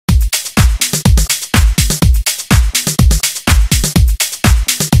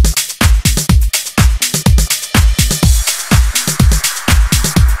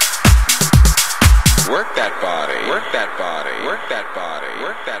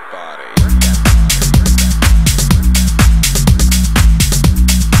that body.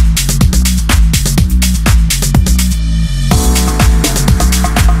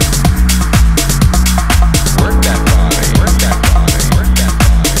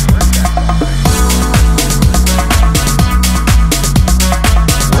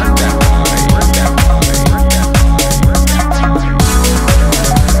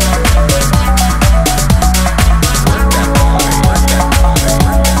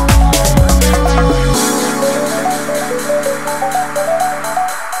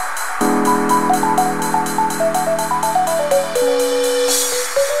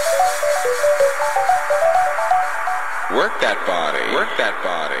 Work that body, work that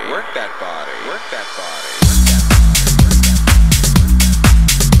body, work that body, work that body.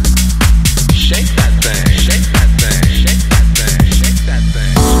 Shake that thing, shake that thing, shake that thing, shake that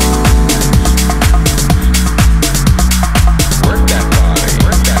thing. Work that body,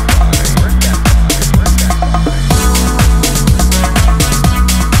 work that body, work that body, work that body.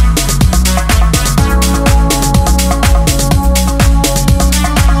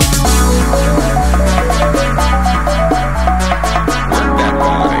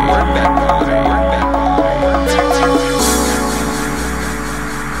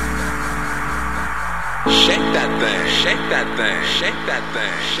 Shake that thing, shake that thing, shake that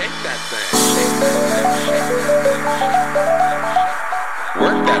thing, shake that thing, shake that thing, shake that thing, shake that thing.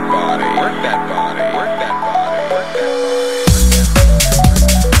 Work that body, work that body, work that body, work that body.